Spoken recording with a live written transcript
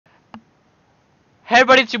Hey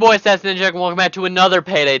everybody, it's your boy Assassin Ninja, and welcome back to another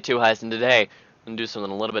Payday 2 heist, and today I'm gonna do something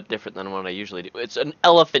a little bit different than what I usually do. It's an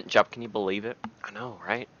elephant jump, can you believe it? I know,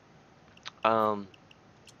 right?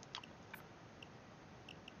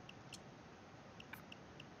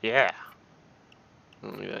 Yeah. I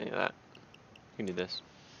don't need any of that. You can do this.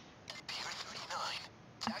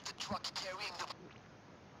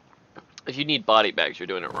 If you need body bags, you're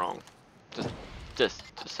doing it wrong. Just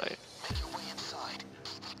say it.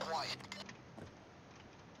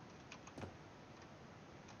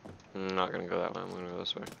 I'm not gonna go that way, I'm gonna go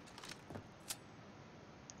this way.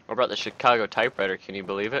 What about the Chicago typewriter, can you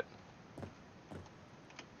believe it?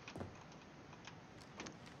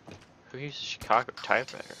 Who uses Chicago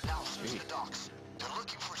typewriter? Jeez. They're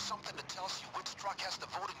looking for something that tells you which truck has the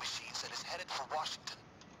voting machines and is headed for Washington.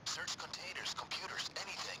 Search containers, computers,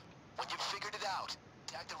 anything. When you've figured it out,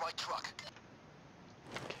 tag the right truck.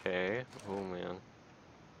 Okay. Oh man.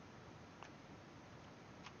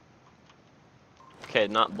 Okay,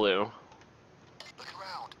 not blue. Look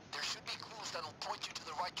around. There should be clues that'll point you to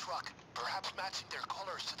the right truck, perhaps matching their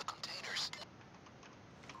colors to the containers.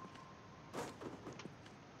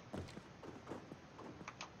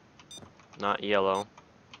 Not yellow.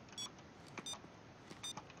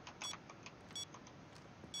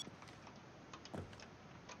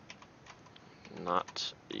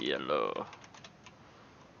 Not yellow.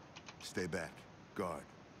 Stay back. Guard.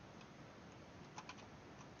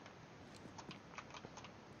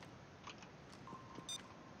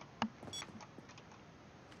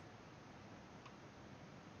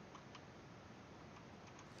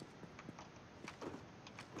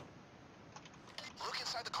 Look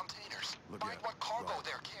inside the containers. Look Find out. what cargo Right.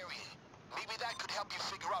 they're carrying. Maybe that could help you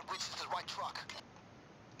figure out which is the right truck.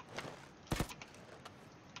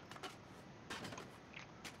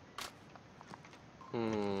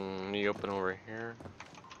 You open over here.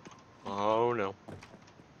 Oh no.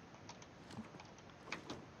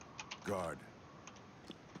 Guard.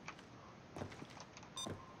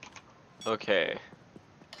 Okay.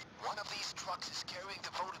 One of these trucks is carrying the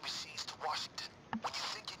voting machines to Washington. When you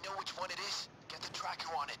think you know which one it is, get the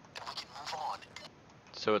tracker on it, and we can move on.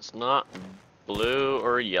 So it's not blue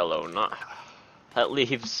or yellow. Not. That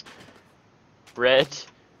leaves red,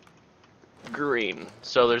 green.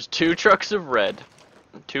 So there's 2 trucks of red,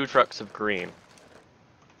 and 2 trucks of green.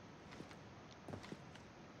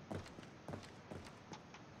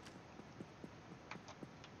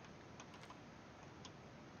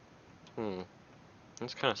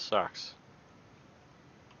 This kind of sucks.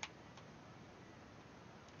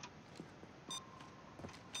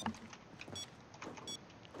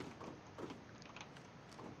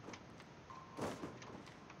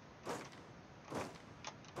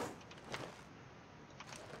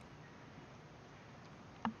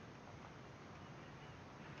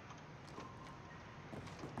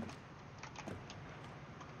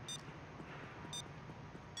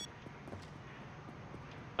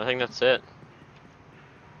 I think that's it.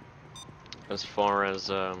 As far as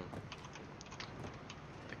the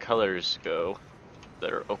colors go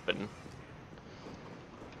that are open.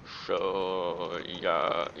 So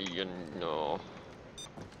yeah, you know.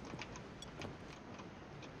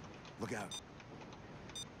 Look out.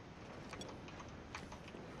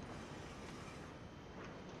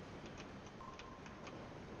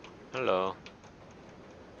 Hello.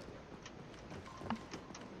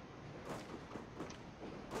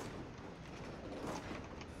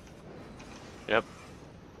 Yep.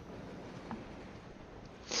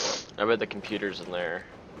 I bet the computer's in there.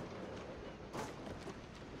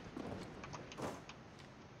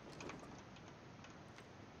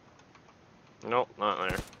 Nope, not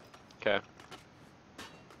there. Okay.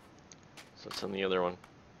 So it's in the other one.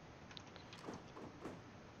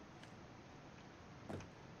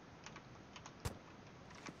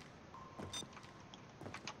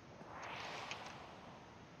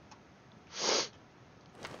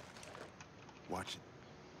 Watch it.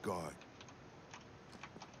 Guard.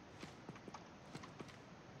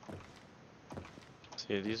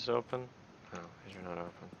 See, are these open? Oh, these are not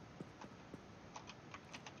open.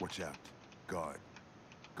 Watch out. Guard.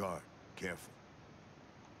 Guard. Careful.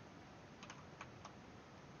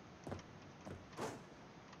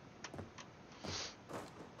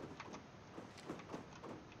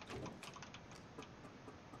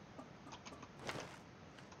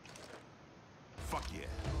 Fuck yeah.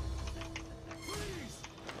 Please.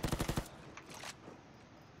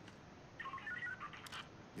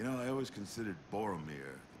 You know, I always considered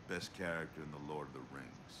Boromir the best character in the Lord of the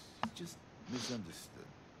Rings. He's just misunderstood.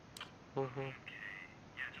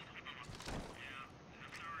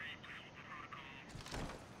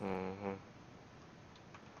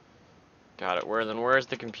 Got it. Where's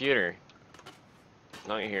the computer?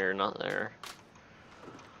 Not here, not there.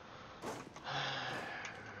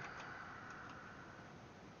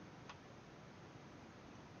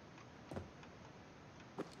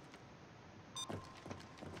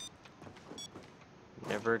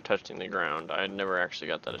 Never touching the ground. I never actually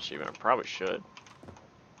got that achievement. I probably should.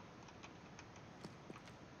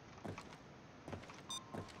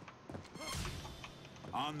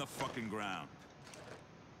 On the fucking ground.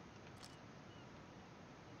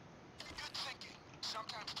 Good thinking.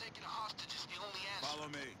 Sometimes taking a hostage is the only answer. Follow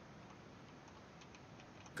me.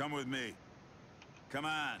 Come with me. Come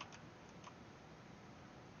on.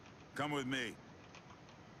 Come with me.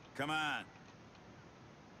 Come on.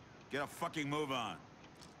 Get a fucking move on.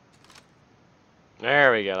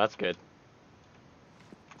 There we go. That's good.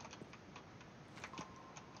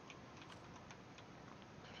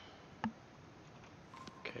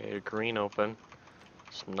 Okay, green open.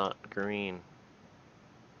 It's not green.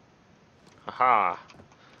 Haha.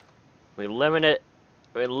 We eliminated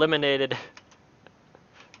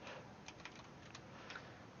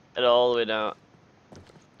it all the way down.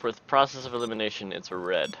 For the process of elimination, it's a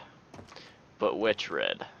red. But which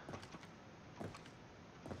red?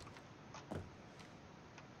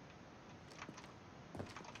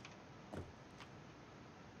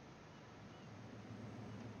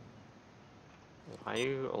 Why are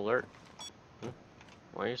you alert?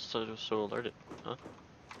 Why are you so alerted? Huh?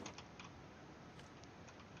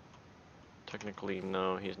 Technically,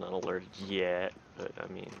 no, he's not alerted yet. But I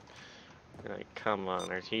mean, like, come on,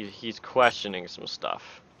 he's questioning some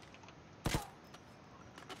stuff.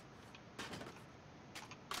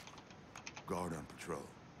 Guard on patrol.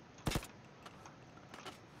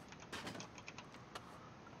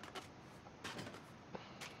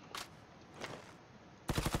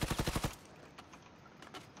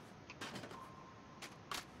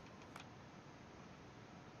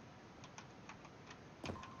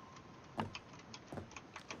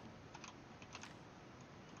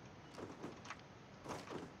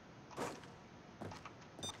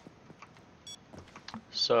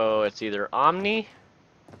 So it's either Omni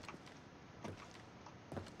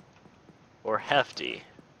or Hefty.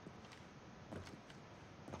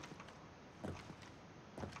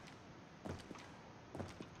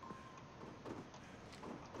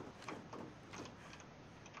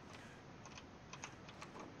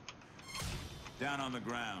 Down on the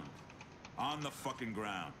ground. On the fucking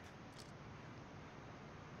ground.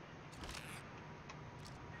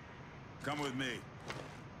 Come with me.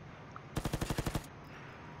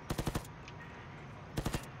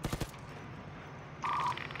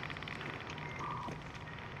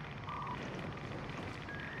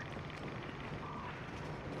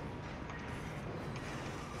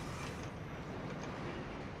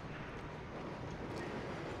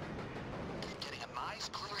 Getting a nice,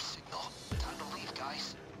 clear signal. Time to leave,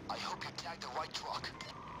 guys. I hope you tagged the right truck.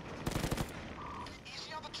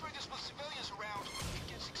 Easy on the triggers with civilians around.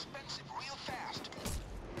 It gets expensive real fast.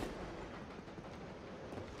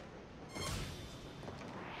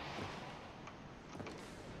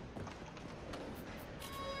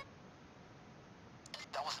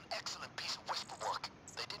 That was an excellent piece of whisper work.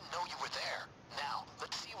 They didn't know you were there. Now,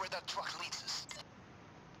 let's see where that truck leads us.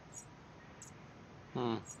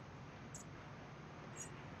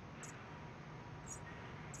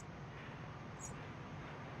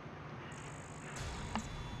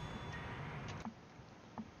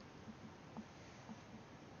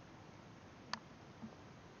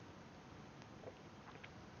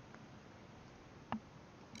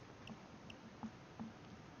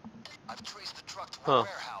 I've traced the truck to a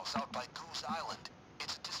warehouse out by Goose Island.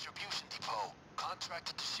 It's a distribution depot,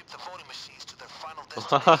 contracted to ship the voting machines to their final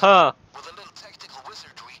destination. With a little technical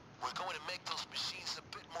wizardry, we're going to make those machines a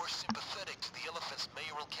bit more sympathetic to the elephant's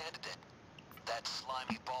mayoral candidate. That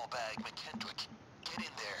slimy ball bag McKendrick. Get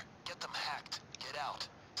in there, get them hacked, get out.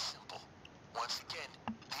 Simple. Once again,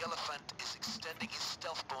 the elephant is extending his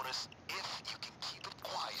stealth bonus if you can keep it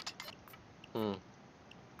quiet.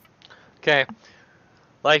 Okay.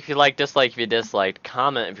 Like if you like, dislike if you disliked,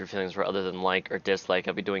 comment if your feelings were other than like or dislike.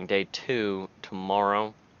 I'll be doing day 2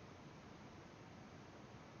 tomorrow.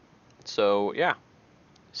 So, yeah.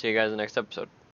 See you guys in the next episode.